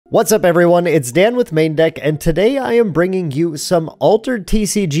What's up everyone, it's Dan with Maindeck, and today I am bringing you some Altered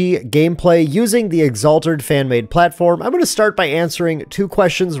TCG gameplay using the Altered fan-made platform. I'm going to start by answering two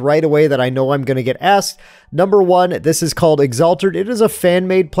questions right away that I know I'm going to get asked. Number one, this is called Altered. It is a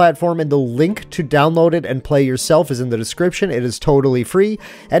fan-made platform, and the link to download it and play yourself is in the description. It is totally free.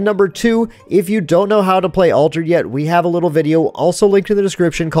 And number two, if you don't know how to play Altered yet, we have a little video also linked in the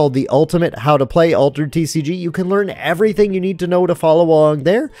description called The Ultimate How to Play Altered TCG. You can learn everything you need to know to follow along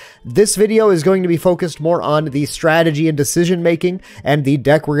there. This video is going to be focused more on the strategy and decision making and the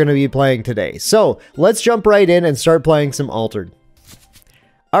deck we're going to be playing today. So let's jump right in and start playing some Altered.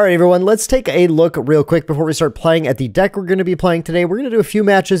 Alright everyone, let's take a look real quick before we start playing at the deck we're going to be playing today. We're going to do a few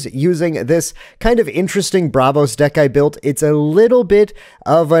matches using this kind of interesting Bravos deck I built. It's a little bit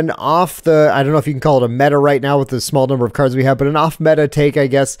of an off the, I don't know if you can call it a meta right now with the small number of cards we have, but an off meta take, I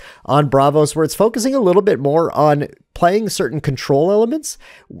guess, on Bravos, where it's focusing a little bit more on playing certain control elements.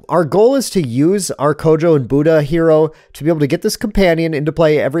 Our goal is to use our Kojo and Buddha hero to be able to get this companion into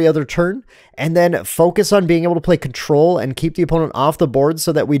play every other turn, and then focus on being able to play control and keep the opponent off the board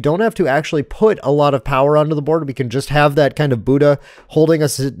so that we don't have to actually put a lot of power onto the board. We can just have that kind of Buddha holding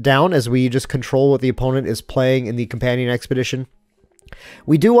us down as we just control what the opponent is playing in the companion expedition.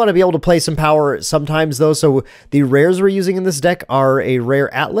 We do want to be able to play some power sometimes though, so the rares we're using in this deck are a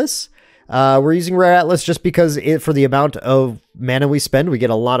rare Atlas. We're using Rare Atlas just because for the amount of mana we spend, we get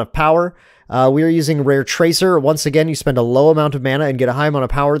a lot of power. We are using Rare Tracer. Once again, you spend a low amount of mana and get a high amount of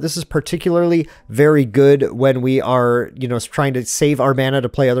power. This is particularly very good when we are, trying to save our mana to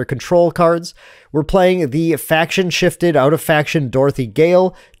play other control cards. We're playing the faction shifted out of faction Dorothy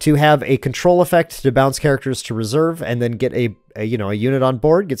Gale to have a control effect to bounce characters to reserve and then get a unit on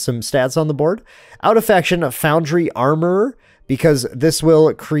board, get some stats on the board. Out of faction Foundry Armorer, because this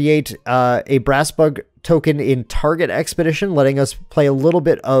will create a Brass Bug token in target expedition, letting us play a little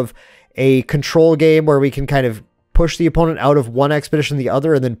bit of a control game where we can kind of push the opponent out of one expedition to the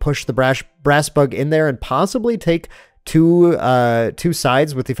other and then push the Brass Bug in there and possibly take two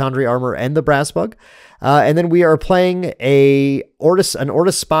sides with the Foundry Armor and the Brass Bug. And then we are playing an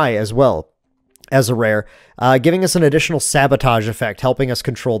Ortis Spy as well as a rare, giving us an additional Sabotage effect, helping us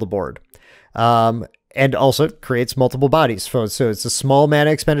control the board. And also creates multiple bodies. So it's a small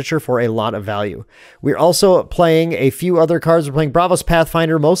mana expenditure for a lot of value. We're also playing a few other cards. We're playing Bravos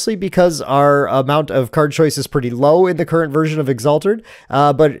Pathfinder, mostly because our amount of card choice is pretty low in the current version of Altered,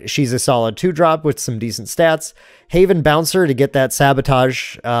 but she's a solid 2-drop with some decent stats. Haven Bouncer to get that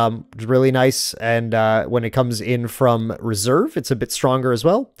Sabotage, really nice, and when it comes in from reserve, it's a bit stronger as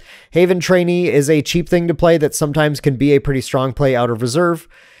well. Haven Trainee is a cheap thing to play that sometimes can be a pretty strong play out of reserve.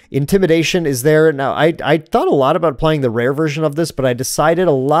 Intimidation is there. Now, I thought a lot about playing the rare version of this, but I decided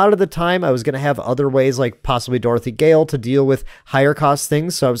a lot of the time I was going to have other ways, like possibly Dorothy Gale, to deal with higher cost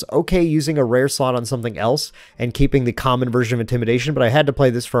things, so I was okay using a rare slot on something else and keeping the common version of Intimidation, but I had to play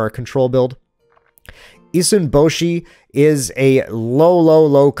this for our control build. Isun Boshi is a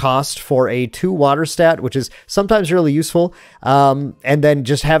low cost for a 2 water stat, which is sometimes really useful. And then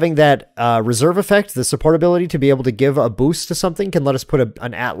just having that reserve effect, the support ability to be able to give a boost to something, can let us put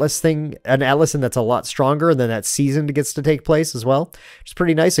an Atlas in that's a lot stronger, and then that seasoned gets to take place as well, which is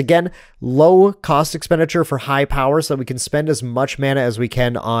pretty nice. Again, low cost expenditure for high power, so that we can spend as much mana as we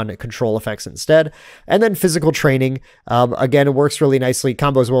can on control effects instead. And then physical training, again, it works really nicely,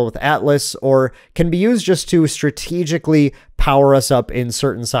 combos well with Atlas, or can be used just to strategically power us up in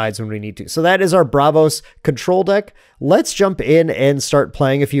certain sides when we need to. So that is our Bravos control deck. Let's jump in and start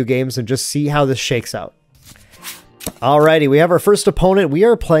playing a few games and just see how this shakes out. Alrighty, we have our first opponent. We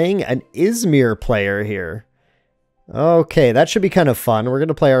are playing an Yzmir player here. Okay, that should be kind of fun. We're going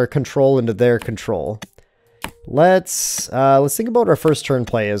to play our control into their control. Let's think about what our first turn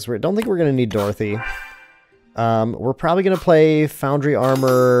play is. I don't think we're going to need Dorothy. We're probably going to play Foundry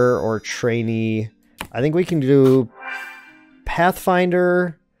Armor or Trainee. I think we can do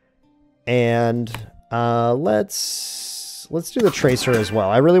Pathfinder, and let's do the Tracer as well.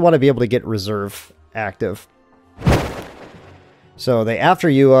 I really want to be able to get reserve active. So they after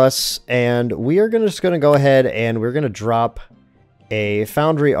you us, and we are just going to go ahead and we're going to drop a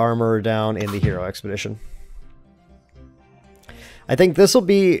Foundry Armor down in the Hero Expedition. I think this will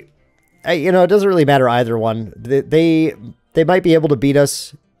be, it doesn't really matter either one. They might be able to beat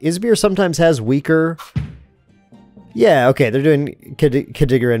us. Yzmir sometimes has weaker... Yeah, okay, they're doing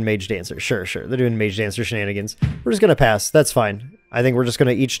Kadigger and Mage Dancer. Sure. They're doing Mage Dancer shenanigans. We're just going to pass. That's fine. I think we're just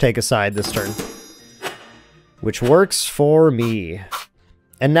going to each take a side this turn, which works for me.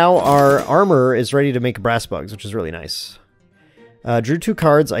 And now our armor is ready to make Brass Bugs, which is really nice. Drew 2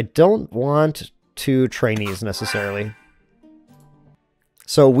 cards. I don't want 2 trainees necessarily.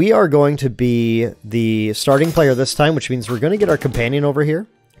 So we are going to be the starting player this time, which means we're going to get our companion over here,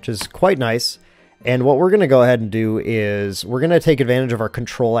 which is quite nice. And what we're going to go ahead and do is we're going to take advantage of our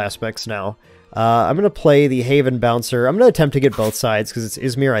control aspects now. I'm going to play the Haven Bouncer. I'm going to attempt to get both sides because it's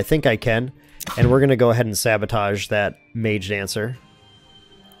Yzmir. I think I can. And we're going to go ahead and sabotage that Mage Dancer.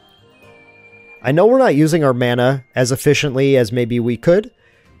 I know we're not using our mana as efficiently as maybe we could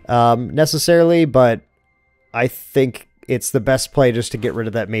necessarily, but I think it's the best play just to get rid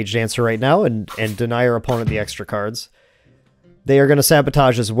of that Mage Dancer right now and deny our opponent the extra cards. They are going to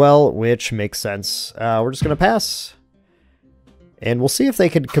sabotage as well, which makes sense. We're just going to pass. And we'll see if they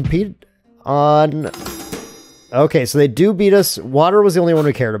can compete on... Okay, so they do beat us. Water was the only one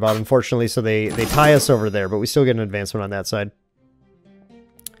we cared about, unfortunately, so they tie us over there, but we still get an advancement on that side.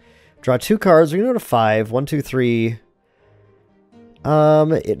 Draw 2 cards. We're going to go to 5. 1, 2, 3.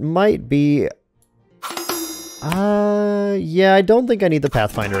 It might be... yeah, I don't think I need the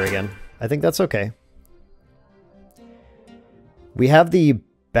Pathfinder again. I think that's okay. We have the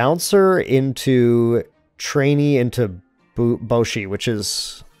Bouncer into Trainee into Boshi, which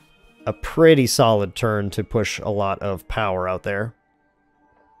is a pretty solid turn to push a lot of power out there.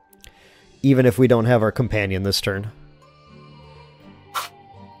 Even if we don't have our companion this turn.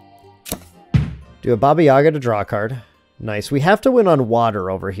 Do a Baba Yaga to draw a card. Nice. We have to win on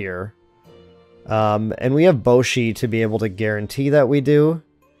water over here. And we have Boshi to be able to guarantee that we do.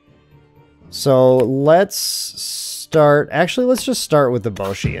 So let's start... Actually, let's just start with the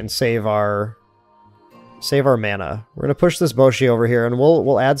Boshi and save our mana. We're going to push this Boshi over here, and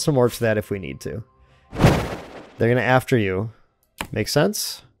we'll add some more to that if we need to. They're going to after you. Make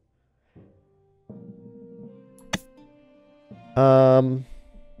sense?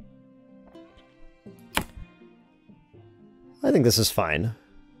 I think this is fine.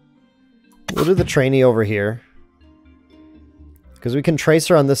 We'll do the Trainee over here. Because we can trace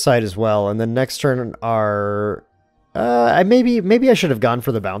her on this side as well, and then next turn our... maybe I should have gone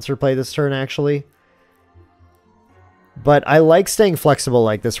for the Bouncer play this turn, actually. But I like staying flexible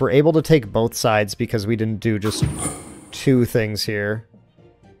like this. We're able to take both sides because we didn't do just 2 things here.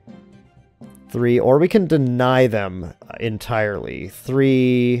 3, or we can deny them entirely.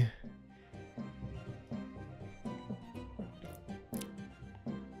 3...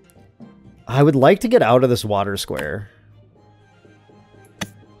 I would like to get out of this water square.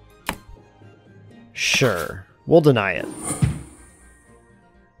 Sure. We'll deny it.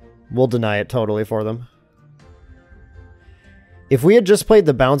 We'll deny it totally for them. If we had just played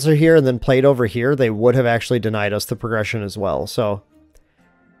the Bouncer here and then played over here, they would have actually denied us the progression as well. So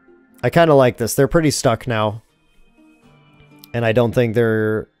I kind of like this. They're pretty stuck now. And I don't think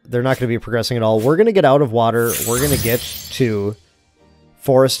they're not going to be progressing at all. We're going to get out of water. We're going to get to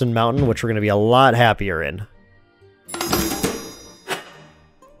Forest and Mountain, which we're going to be a lot happier in.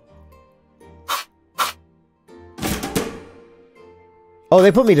 Oh,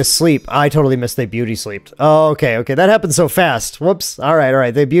 they put me to sleep. I totally missed they beauty sleeped. Oh, okay, okay. That happened so fast. Whoops. All right, all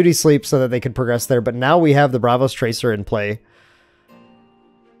right. They beauty sleep so that they could progress there. But now we have the Bravos Tracer in play.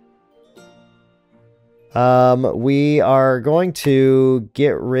 We are going to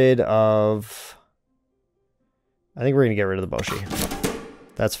get rid of... I think we're going to get rid of the Boshi.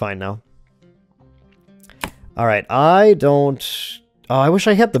 That's fine now. All right, I don't... Oh, I wish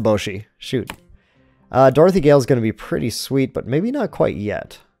I had the Boshi. Shoot. Dorothy Gale's going to be pretty sweet, but maybe not quite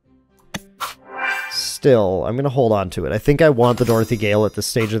yet. Still, I'm going to hold on to it. I think I want the Dorothy Gale at this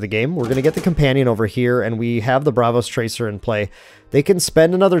stage of the game. We're going to get the companion over here, and we have the Bravos Tracer in play. They can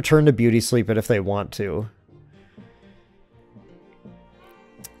spend another turn to beauty sleep it if they want to.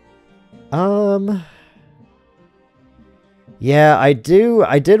 Yeah, I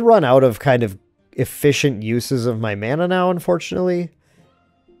did run out of kind of efficient uses of my mana now, unfortunately.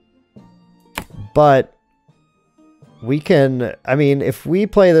 But we can... I mean, if we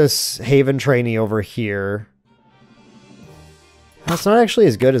play this Haven Trainee over here... That's not actually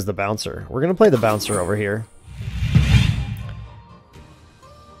as good as the Bouncer. We're going to play the Bouncer over here.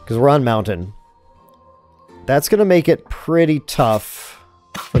 Because we're on Mountain. That's going to make it pretty tough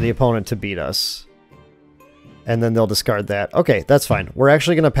for the opponent to beat us. And then they'll discard that. Okay, that's fine. We're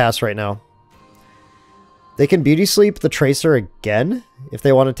actually going to pass right now. They can Beauty Sleep the Tracer again if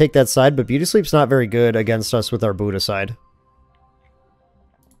they want to take that side, but Beauty Sleep's not very good against us with our Buddha side.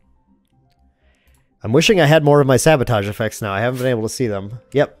 I'm wishing I had more of my Sabotage effects now. I haven't been able to see them.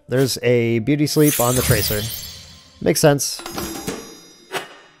 Yep, there's a Beauty Sleep on the Tracer. Makes sense.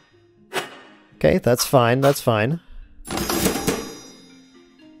 Okay, that's fine, that's fine.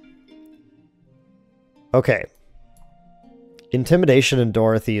 Okay. Intimidation and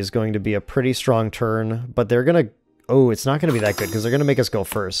Dorothy is going to be a pretty strong turn, but they're going to Oh, it's not going to be that good because they're going to make us go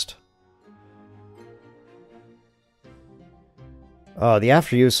first. Oh, the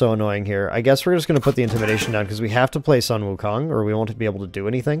After You is so annoying here. I guess we're just going to put the Intimidation down because we have to play Sun Wukong or we won't be able to do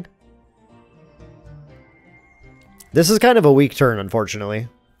anything. This is kind of a weak turn, unfortunately.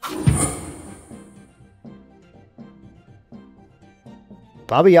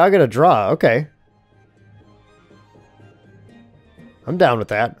 Baba Yaga to draw, okay. I'm down with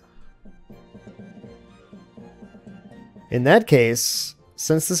that. In that case,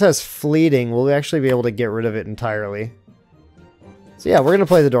 since this has fleeting, we'll actually be able to get rid of it entirely. So yeah, we're going to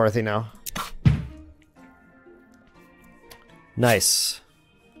play the Dorothy now. Nice.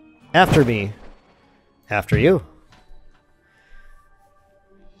 After me. After you.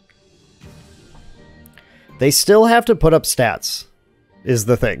 They still have to put up stats, is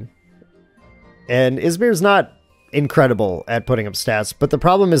the thing. And Yzmir's not incredible at putting up stats, but the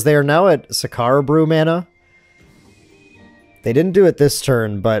problem is they are now at Sakara Brew mana. They didn't do it this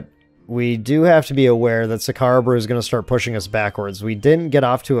turn, but we do have to be aware that Sakara Brew is going to start pushing us backwards. We didn't get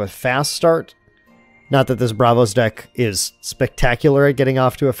off to a fast start. Not that this Bravos deck is spectacular at getting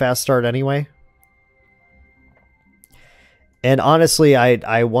off to a fast start anyway. And honestly,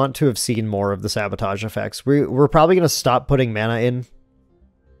 I want to have seen more of the Sabotage effects. We're probably going to stop putting mana in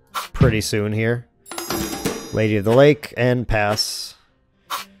pretty soon here. Lady of the Lake and pass.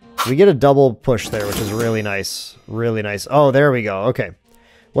 We get a double push there, which is really nice. Really nice. Oh, there we go. Okay.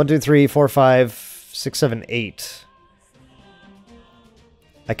 1, 2, 3, 4, 5, 6, 7, 8.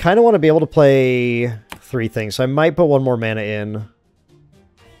 I kind of want to be able to play 3 things, so I might put 1 more mana in.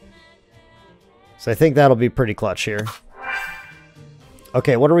 So I think that'll be pretty clutch here.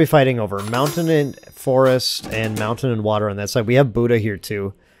 Okay, what are we fighting over? Mountain and forest and mountain and water on that side. We have Buddha here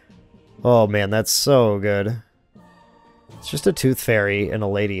too. Oh man, that's so good. It's just a Tooth Fairy and a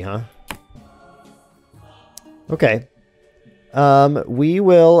lady, huh? Okay. We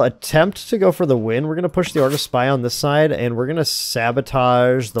will attempt to go for the win. We're going to push the Order Spy on this side, and we're going to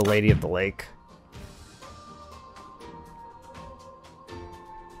sabotage the Lady of the Lake.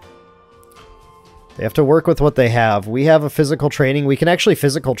 They have to work with what they have. We have a physical training. We can actually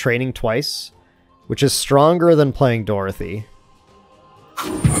physical training twice, which is stronger than playing Dorothy.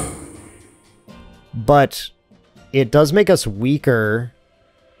 But it does make us weaker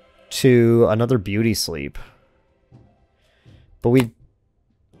to another Beauty Sleep. But we...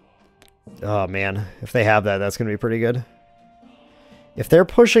 Oh, man. If they have that, that's going to be pretty good. If they're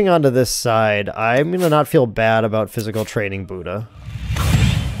pushing onto this side, I'm going to not feel bad about physical training Buddha.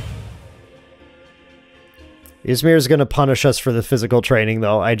 Yzmir is going to punish us for the physical training,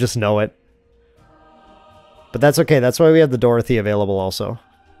 though. I just know it. But that's okay. That's why we have the Dorothy available also.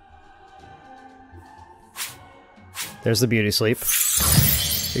 There's the Beauty Sleep.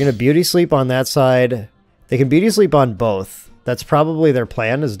 They're going to Beauty Sleep on that side. They can Beauty Sleep on both. That's probably their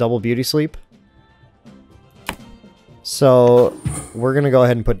plan, is double Beauty Sleep. So, we're going to go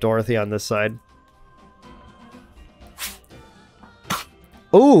ahead and put Dorothy on this side.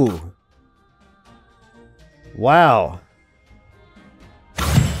 Ooh! Wow.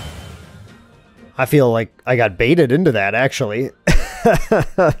 I feel like I got baited into that, actually.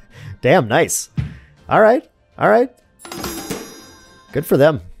 Damn, nice. Alright, alright. Good for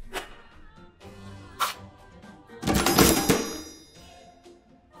them.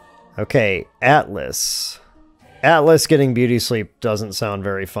 Okay, Atlas. Atlas getting Beauty Sleep doesn't sound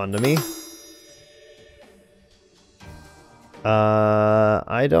very fun to me.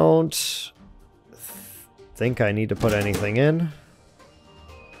 I don't think I need to put anything in.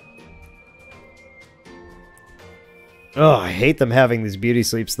 Oh, I hate them having these Beauty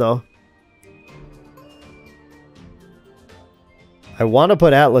Sleeps, though. I want to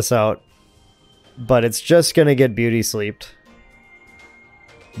put Atlas out, but it's just going to get Beauty Sleeped.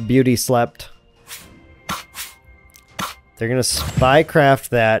 Beauty Slept. They're going to Spycraft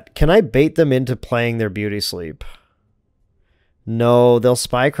that. Can I bait them into playing their Beauty Sleep? No, they'll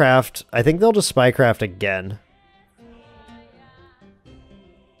Spycraft. I think they'll just Spycraft again.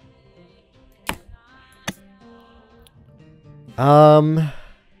 I'm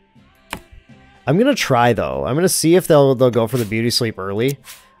gonna try though. I'm gonna see if they'll go for the Beauty Sleep early.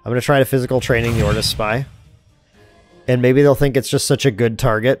 I'm gonna try to physical training the Ortis Spy. And maybe they'll think it's just such a good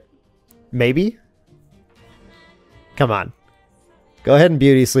target. Maybe? Come on. Go ahead and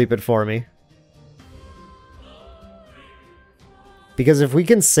Beauty Sleep it for me. Because if we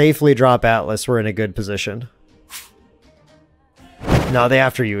can safely drop Atlas, we're in a good position. No, they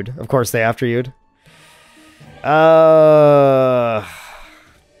after you'd. Of course they after you'd. Alright.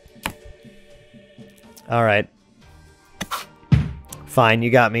 Fine,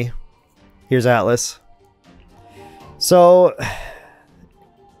 you got me. Here's Atlas. So,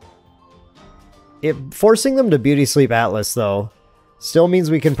 forcing them to Beauty Sleep Atlas, though, still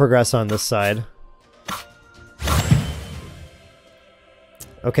means we can progress on this side.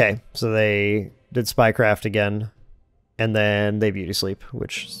 Okay, so they did Spycraft again, and then they Beauty Sleep,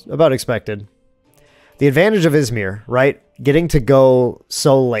 which is about expected. The advantage of Yzmir, right? Getting to go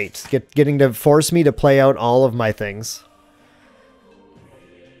so late. Getting to force me to play out all of my things.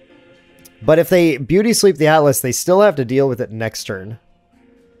 But if they Beauty Sleep the Atlas, they still have to deal with it next turn.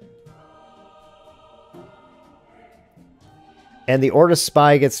 And the Orda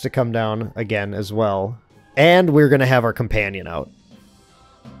Spy gets to come down again as well. And we're going to have our companion out.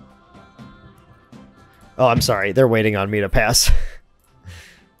 Oh, I'm sorry. They're waiting on me to pass.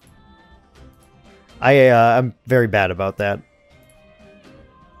 I'm very bad about that.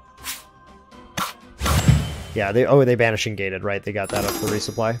 Yeah, they Banishing Gated, right? They got that up for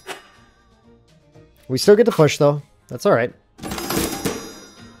resupply. We still get to push, though. That's alright.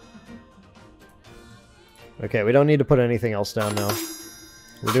 Okay, we don't need to put anything else down now.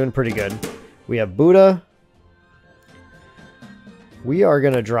 We're doing pretty good. We have Buddha. We are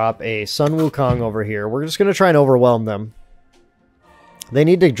going to drop a Sun Wukong over here. We're just going to try and overwhelm them. They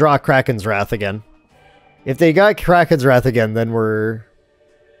need to draw Kraken's Wrath again. If they got Kraken's Wrath again, then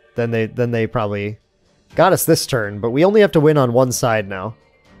they probably got us this turn, but we only have to win on one side now.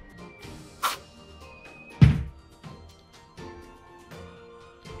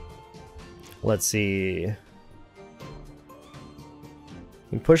 Let's see.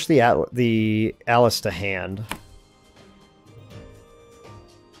 We push the Alice to hand.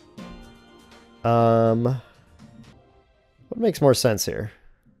 What makes more sense here?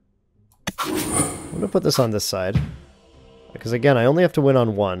 I'm gonna put this on this side. Because again, I only have to win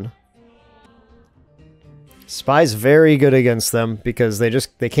on one. Spy's very good against them because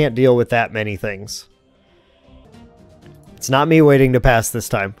they can't deal with that many things. It's not me waiting to pass this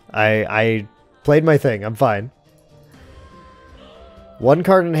time. I played my thing. I'm fine. One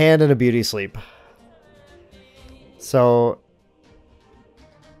card in hand and a Beauty Sleep. So,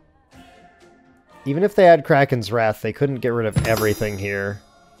 even if they had Kraken's Wrath, they couldn't get rid of everything here.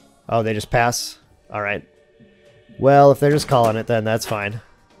 Oh, they just pass? Alright. Well, if they're just calling it, then that's fine.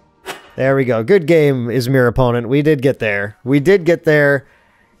 There we go. Good game, Yzmir opponent. We did get there. We did get there,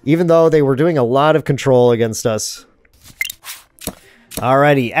 even though they were doing a lot of control against us.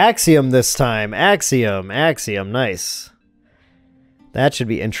 Alrighty, Axiom this time. Axiom, nice. That should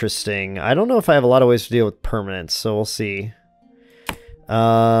be interesting. I don't know if I have a lot of ways to deal with permanents, so we'll see.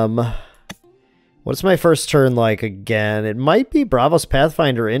 What's my first turn like again? It might be Bravos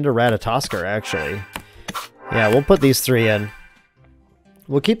Pathfinder into Ratatoskr, actually. Yeah, we'll put these three in.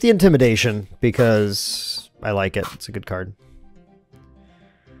 We'll keep the Intimidation, because I like it. It's a good card.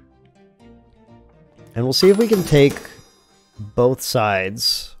 And we'll see if we can take both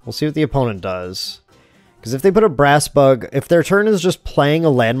sides. We'll see what the opponent does. Because if they put a Brass Bug, if their turn is just playing a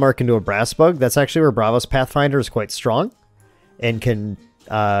landmark into a Brass Bug, that's actually where Bravos Pathfinder is quite strong. And can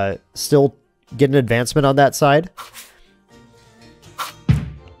still get an advancement on that side.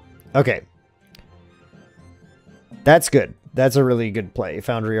 Okay. That's good. That's a really good play.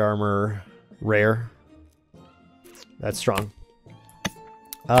 Foundry Armor, rare. That's strong.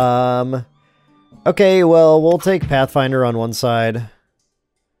 Okay, well, we'll take Pathfinder on one side.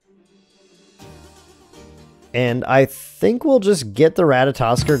 And I think we'll just get the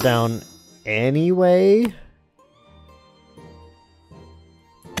Ratatoskr down anyway.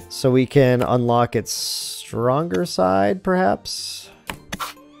 So we can unlock its stronger side, perhaps?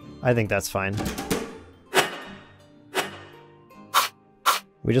 I think that's fine.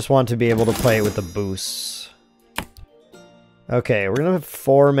 We just want to be able to play it with the boosts. Okay, we're going to have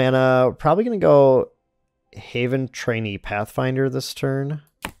 4 mana. We're probably going to go Haven Trainee Pathfinder this turn.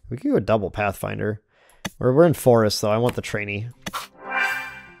 We could go double Pathfinder. We're in Forest, though. I want the Trainee.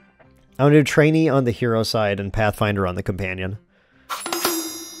 I want to do Trainee on the hero side and Pathfinder on the companion.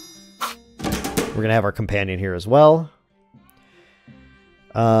 We're going to have our companion here as well.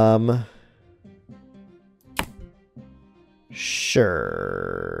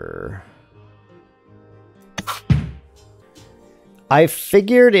 Sure. I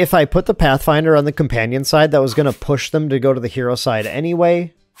figured if I put the Pathfinder on the companion side, that was going to push them to go to the hero side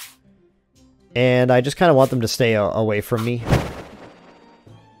anyway. And I just kind of want them to stay away from me.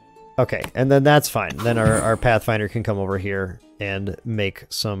 Okay, and then that's fine. Then our Pathfinder can come over here and make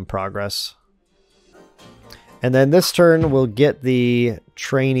some progress. And then this turn, we'll get the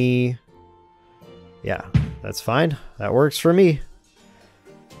Trainee. Yeah, that's fine. That works for me.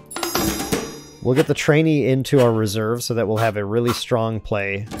 We'll get the Trainee into our reserve so that we'll have a really strong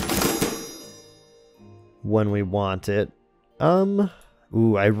play. when we want it.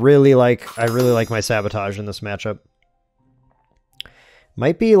 Ooh, I really like my Sabotage in this matchup.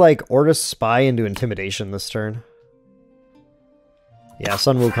 Might be like Ortis Spy into Intimidation this turn. Yeah,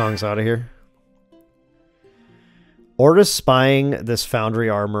 Sun Wukong's out of here. Ortis Spying this Foundry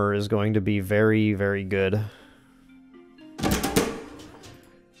Armor is going to be very, very good.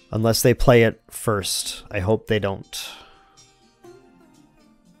 Unless they play it first. I hope they don't.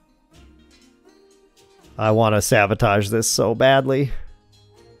 I want to Sabotage this so badly.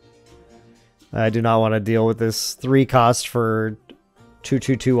 I do not want to deal with this 3 cost for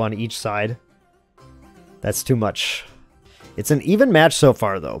 2/2/2 on each side. That's too much. It's an even match so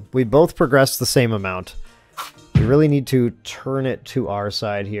far, though. We both progressed the same amount. We really need to turn it to our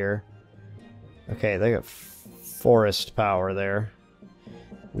side here. Okay, they got forest power there.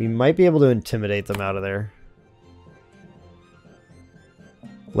 We might be able to intimidate them out of there.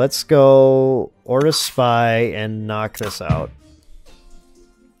 Let's go Ortis Spy and knock this out.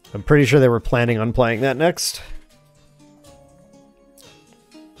 I'm pretty sure they were planning on playing that next.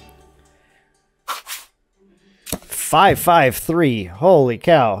 Five, 5-3. Holy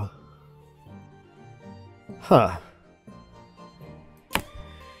cow. Huh.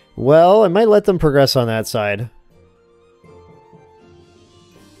 Well, I might let them progress on that side.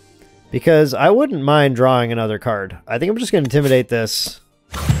 Because I wouldn't mind drawing another card. I think I'm just going to intimidate this.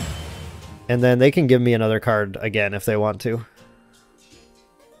 And then they can give me another card again if they want to.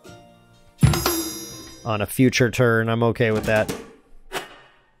 On a future turn, I'm okay with that.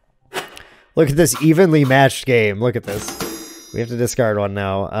 Look at this evenly matched game. Look at this. We have to discard one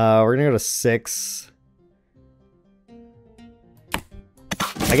now. We're going to go to 6.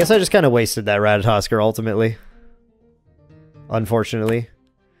 I guess I just kind of wasted that Ratatosker ultimately. Unfortunately.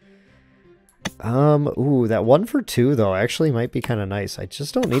 Ooh, that 1 for 2 though actually might be kind of nice. I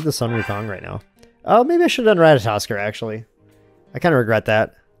just don't need the Sun Wukong right now. Oh, maybe I should have done Ratatosker actually. I kind of regret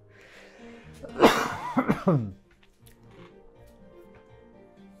that.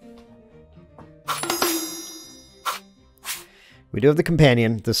 We do have the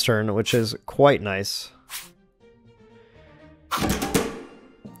companion this turn, which is quite nice.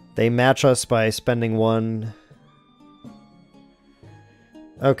 They match us by spending 1.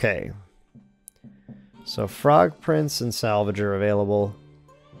 Okay. So Frog Prince and Salvage are available.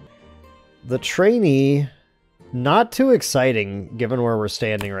 The trainee, not too exciting given where we're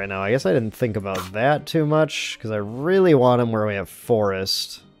standing right now. I guess I didn't think about that too much because I really want him where we have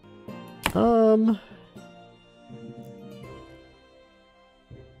forest.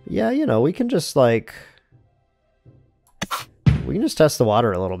 Yeah, you know, we can just like... We can just test the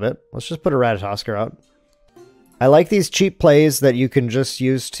water a little bit. Let's just put a Ratatosker out. I like these cheap plays that you can just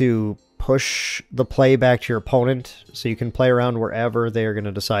use to push the play back to your opponent, so you can play around wherever they're going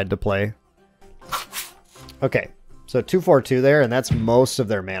to decide to play. Okay, so 2/4/2 there, and that's most of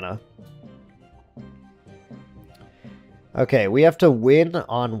their mana. Okay, we have to win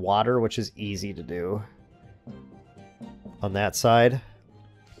on water, which is easy to do. On that side.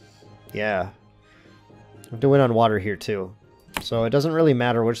 Yeah. We have to win on water here, too. So it doesn't really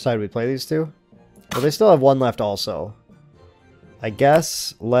matter which side we play these two. But they still have 1 left also. I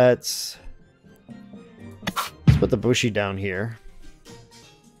guess let's put the Bushi down here.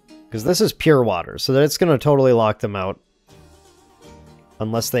 Because this is pure water, so that it's going to totally lock them out.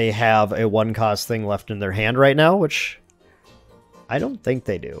 Unless they have a 1-cost thing left in their hand right now, which I don't think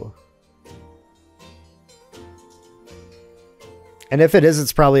they do. And if it is,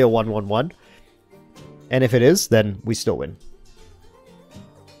 it's probably a 1/1/1. And if it is, then we still win.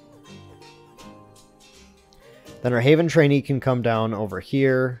 Then our Haven trainee can come down over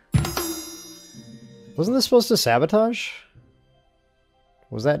here. Wasn't this supposed to Sabotage?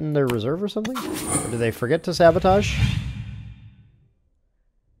 Was that in their reserve or something? Or did they forget to Sabotage? I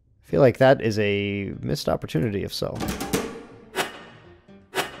feel like that is a missed opportunity if so.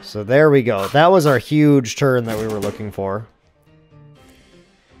 So there we go. That was our huge turn that we were looking for.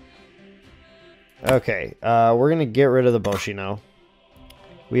 Okay, we're going to get rid of the Boshi now.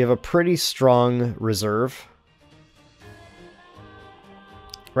 We have a pretty strong reserve.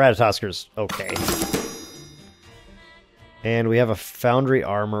 Ratatasker's okay. And we have a Foundry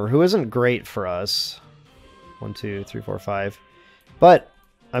Armor, who isn't great for us. 1, 2, 3, 4, 5. But,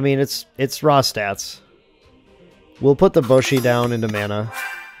 I mean, it's raw stats. We'll put the Boshi down into mana,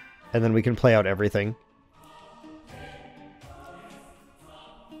 and then we can play out everything.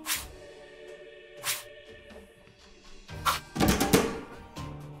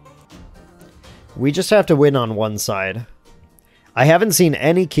 We just have to win on one side. I haven't seen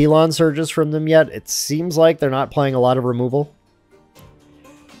any Keylon Surges from them yet. It seems like they're not playing a lot of removal.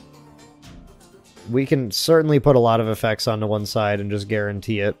 we can certainly put a lot of effects onto one side and just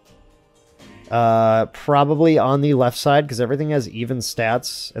guarantee it. Probably on the left side, because everything has even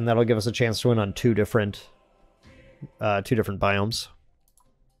stats, and that'll give us a chance to win on two different biomes.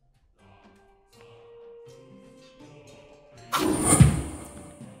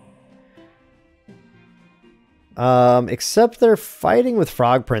 Except they're fighting with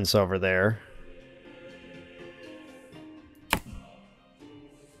Frog Prince over there.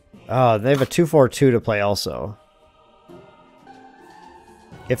 Oh, they have a 2/4/2 to play also.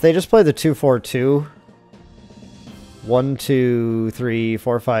 If they just play the 2/4/2, 1, 2, 3,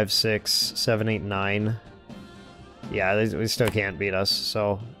 4, 5, 6, 7, 8, 9. Yeah, we still can't beat us,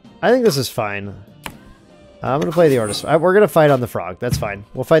 so I think this is fine. I'm going to play the Ortis. We're going to fight on the Frog. That's fine.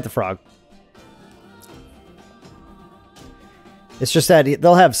 We'll fight the Frog. It's just that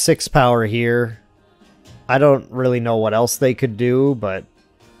they'll have 6 power here. I don't really know what else they could do, but...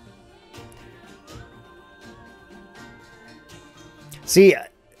 See,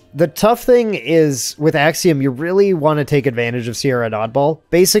 the tough thing is, with Axiom, you really want to take advantage of Sierra and Oddball.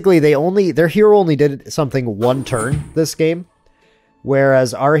 Basically, their hero only did something 1 turn this game,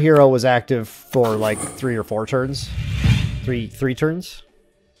 whereas our hero was active for like 3 or 4 turns. Three turns,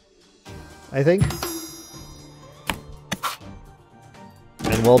 I think.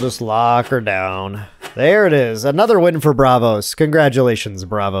 And we'll just lock her down. There it is. Another win for Bravos. Congratulations,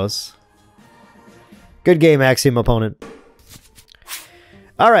 Bravos. Good game, Axiom opponent.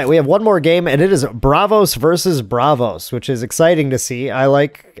 All right, we have one more game, and it is Bravos versus Bravos, which is exciting to see. I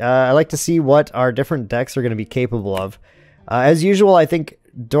like to see what our different decks are going to be capable of. As usual, I think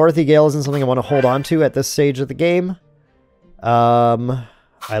Dorothy Gale isn't something I want to hold on to at this stage of the game.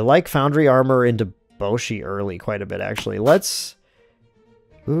 I like Foundry Armor into Boshi early quite a bit, actually. Let's...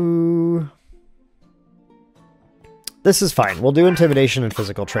 Ooh... This is fine. We'll do Intimidation and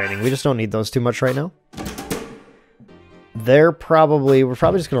Physical Training. We just don't need those too much right now. We're probably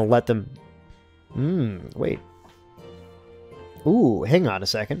just going to let them... wait. Ooh, hang on a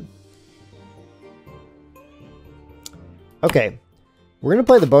second. Okay. We're going to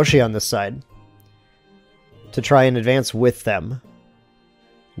play the Boshi on this side to try and advance with them.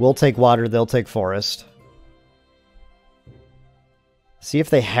 We'll take water, they'll take forest. See if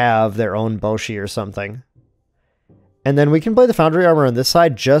they have their own Boshi or something. And then we can play the Foundry Armor on this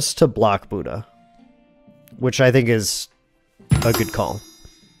side just to block Buddha, which I think is a good call.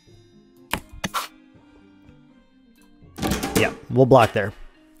 Yeah, we'll block there.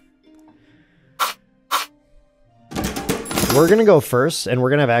 We're going to go first, and we're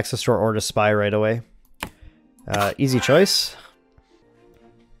going to have access to our Order Spy right away. Easy choice.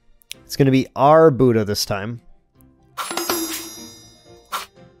 It's going to be our Buddha this time.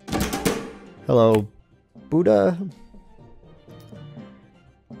 Hello, Buddha.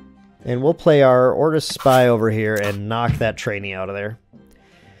 And we'll play our Order Spy over here and knock that trainee out of there.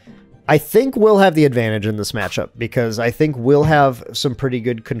 I think we'll have the advantage in this matchup, because I think we'll have some pretty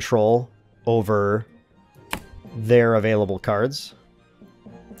good control over their available cards.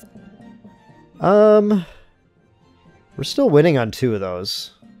 We're still winning on 2 of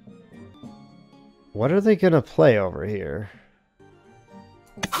those. What are they going to play over here?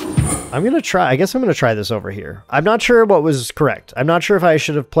 I'm going to try... I guess I'm going to try this over here. I'm not sure what was correct. I'm not sure if I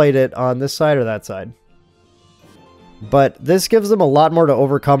should have played it on this side or that side. But this gives them a lot more to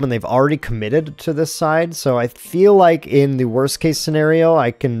overcome, and they've already committed to this side. So I feel like in the worst case scenario,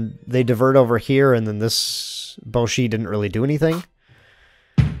 they divert over here, and then this Boshi didn't really do anything.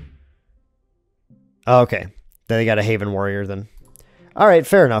 Okay. Then they got a Haven Warrior then. Alright,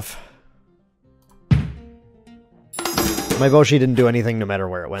 fair enough. My Boshi didn't do anything no matter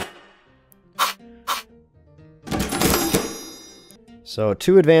where it went. So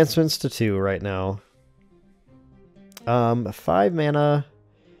 2 advancements to 2 right now. 5 mana.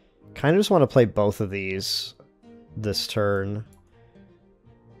 Kind of just want to play both of these this turn.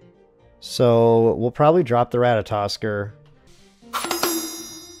 So we'll probably drop the Ratatosker.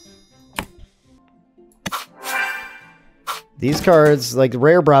 These cards, like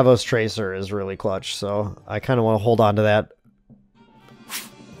Rare Bravos Tracer is really clutch, so I kind of want to hold on to that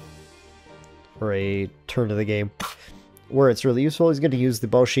for a turn of the game. Where it's really useful, he's going to use the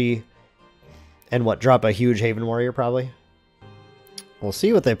Boshi and what, drop a huge Haven Warrior probably? We'll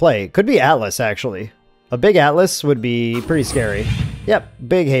see what they play. Could be Atlas, actually. A big Atlas would be pretty scary. Yep,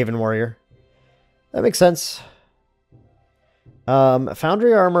 big Haven Warrior. That makes sense.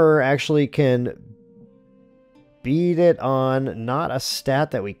 Foundry Armor actually can beat it on not a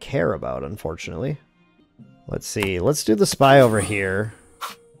stat that we care about, unfortunately. Let's see. Let's do the Spy over here,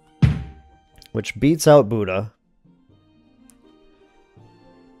 which beats out Buddha.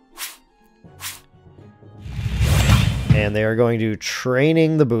 And they are going to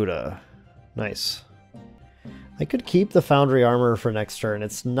Training the Buddha. Nice. I could keep the Foundry Armor for next turn.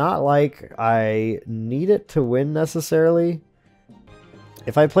 It's not like I need it to win necessarily.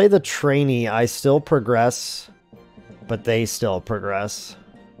 If I play the Trainee, I still progress, but they still progress.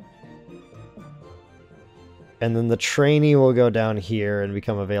 And then the Trainee will go down here and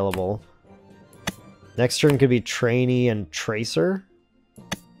become available. Next turn could be Trainee and Tracer.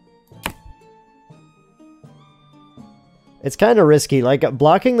 It's kind of risky. Like,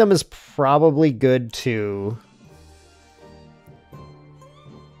 blocking them is probably good too.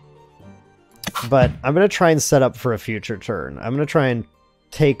 But I'm going to try and set up for a future turn. I'm going to try and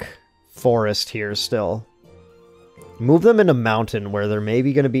take Forest here still. Move them into Mountain, where they're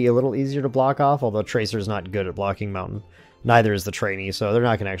maybe going to be a little easier to block off, although Tracer's not good at blocking Mountain. Neither is the Trainee, so they're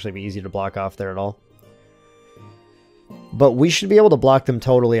not going to actually be easy to block off there at all. But we should be able to block them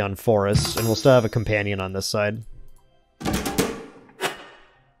totally on Forest, and we'll still have a Companion on this side.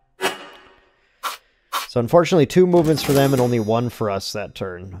 So unfortunately, 2 movements for them and only 1 for us that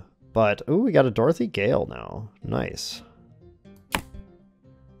turn. But, ooh, we got a Dorothy Gale now. Nice.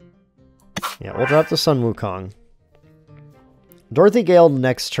 Yeah, we'll drop the Sun Wukong. Dorothy Gale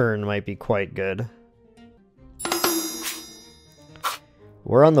next turn might be quite good.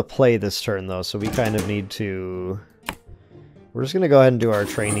 We're on the play this turn, though, so we kind of need to... We're just going to go ahead and do our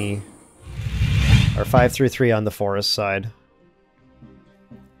Trainee. Our 5/3/3 on the Forest side.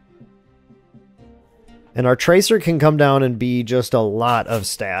 And our Tracer can come down and be just a lot of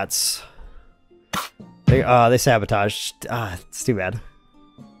stats. They Sabotage. It's too bad.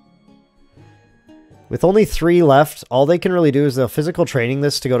 With only 3 left, all they can really do is they'll physical training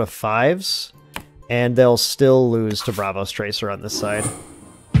this to go to 5s, and they'll still lose to Bravos Tracer on this side.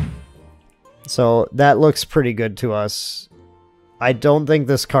 So that looks pretty good to us. I don't think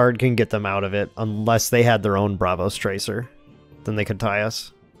this card can get them out of it unless they had their own Bravos Tracer. Then they could tie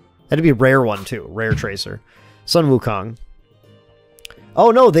us. That'd be a rare one, too. Rare Tracer. Sun Wukong.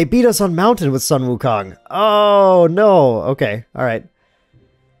 Oh, no! They beat us on Mountain with Sun Wukong! Oh, no! Okay. Alright.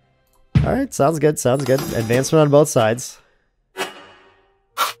 Alright, sounds good, sounds good. Advancement on both sides.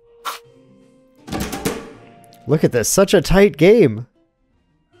 Look at this. Such a tight game!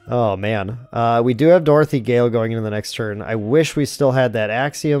 Oh, man. We do have Dorothy Gale going into the next turn. I wish we still had that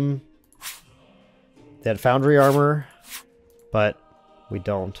Axiom. That Foundry Armor. But we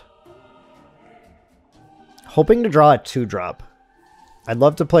don't. Hoping to draw a 2-drop. I'd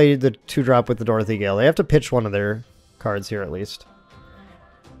love to play the 2-drop with the Dorothy Gale. They have to pitch one of their cards here at least.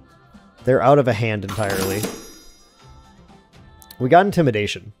 They're out of a hand entirely. We got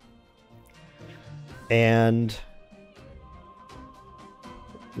Intimidation. And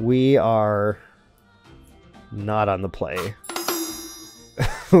we are not on the play.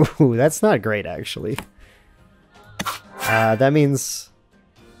 Ooh, that's not great, actually. That means...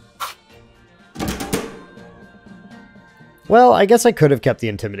 Well, I guess I could have kept the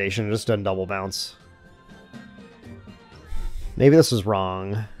Intimidation and just done double bounce. Maybe this was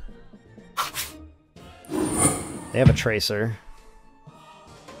wrong. They have a Tracer.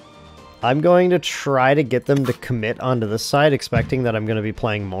 I'm going to try to get them to commit onto this side, expecting that I'm going to be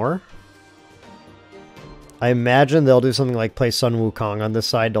playing more. I imagine they'll do something like play Sun Wukong on this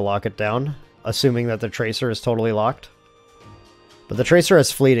side to lock it down, assuming that the Tracer is totally locked. But the Tracer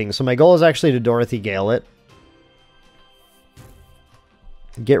has Fleeting, so my goal is actually to Dorothy Gale it.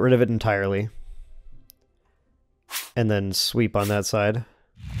 Get rid of it entirely. And then sweep on that side.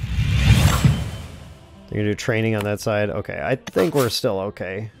 They're going to do training on that side. Okay, I think we're still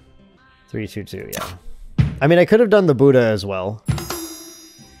okay. 3/2/2, yeah. I mean, I could have done the Buddha as well.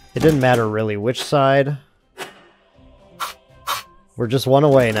 It didn't matter really which side. We're just 1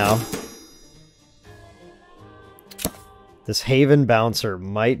 away now. This Haven Bouncer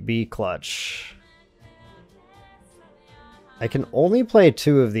might be clutch. I can only play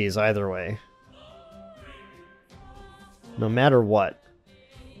 2 of these either way. No matter what.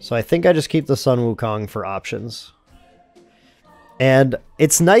 So I think I just keep the Sun Wukong for options. And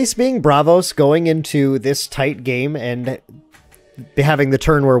it's nice being Bravos going into this tight game and having the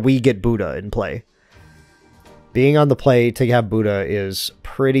turn where we get Buddha in play. Being on the play to have Buddha is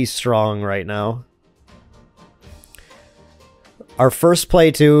pretty strong right now. Our first play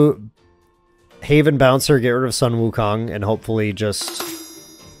to Haven Bouncer, get rid of Sun Wukong, and hopefully just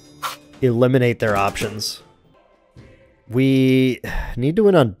eliminate their options. We need to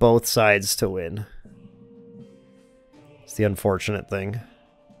win on both sides to win. It's the unfortunate thing.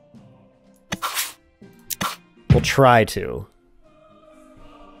 We'll try to.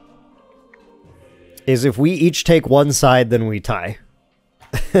 Is if we each take one side, then we tie.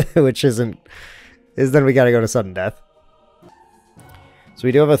 Which isn't... then we gotta go to sudden death. So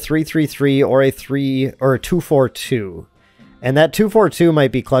we do have a 3/3/3 or a 2/4/2. And that 2/4/2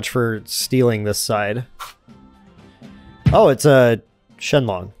 might be clutch for stealing this side. Oh, it's a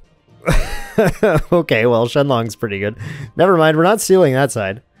Shenlong. Okay, well, Shenlong's pretty good. Never mind, we're not stealing that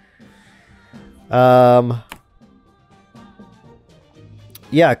side.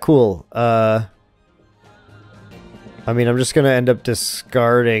 Yeah, cool. I mean, I'm just gonna end up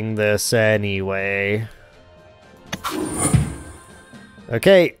discarding this anyway.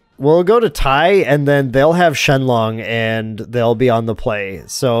 Okay, we'll go to tie, and then they'll have Shenlong, and they'll be on the play.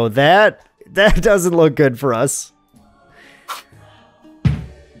 So that doesn't look good for us.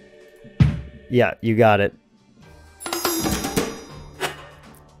 Yeah, you got it.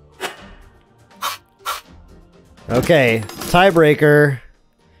 Okay, tiebreaker.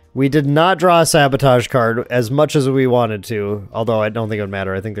 We did not draw a Sabotage card as much as we wanted to, although I don't think it would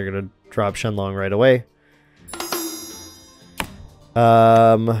matter. I think they're going to drop Shenlong right away.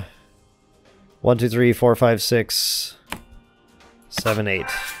 1, 2, 3, 4, 5, 6, 7, 8.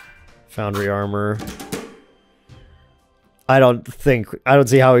 Foundry Armor. I don't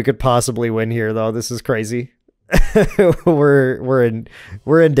see how we could possibly win here, though. This is crazy. we're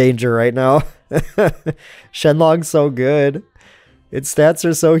in danger right now. Shenlong's so good. Its stats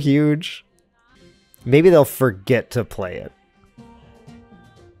are so huge. Maybe they'll forget to play it.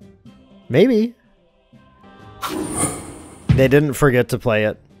 Maybe. They didn't forget to play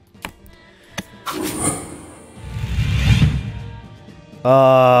it.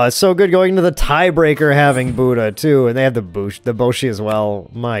 It's so good going to the tiebreaker having Buddha too, and they have the Boshi as well.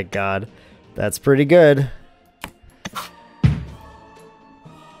 My god. That's pretty good.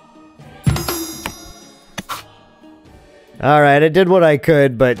 Alright, I did what I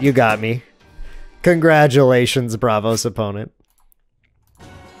could, but you got me. Congratulations, Bravos opponent.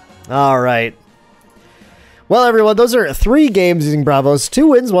 Alright. Well, everyone, those are 3 games using Bravos. 2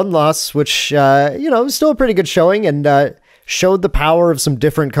 wins, 1 loss, which, you know, still a pretty good showing, and showed the power of some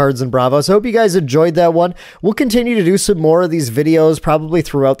different cards in Bravos. I hope you guys enjoyed that one. We'll continue to do some more of these videos, probably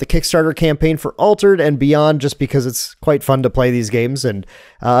throughout the Kickstarter campaign for Altered and beyond, just because it's quite fun to play these games, and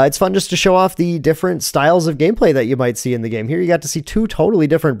it's fun just to show off the different styles of gameplay that you might see in the game. Here you got to see 2 totally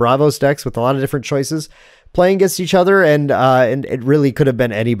different Bravos decks with a lot of different choices playing against each other, and it really could have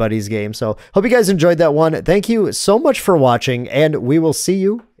been anybody's game. So hope you guys enjoyed that one. Thank you so much for watching, and we will see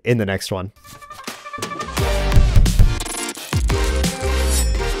you in the next one.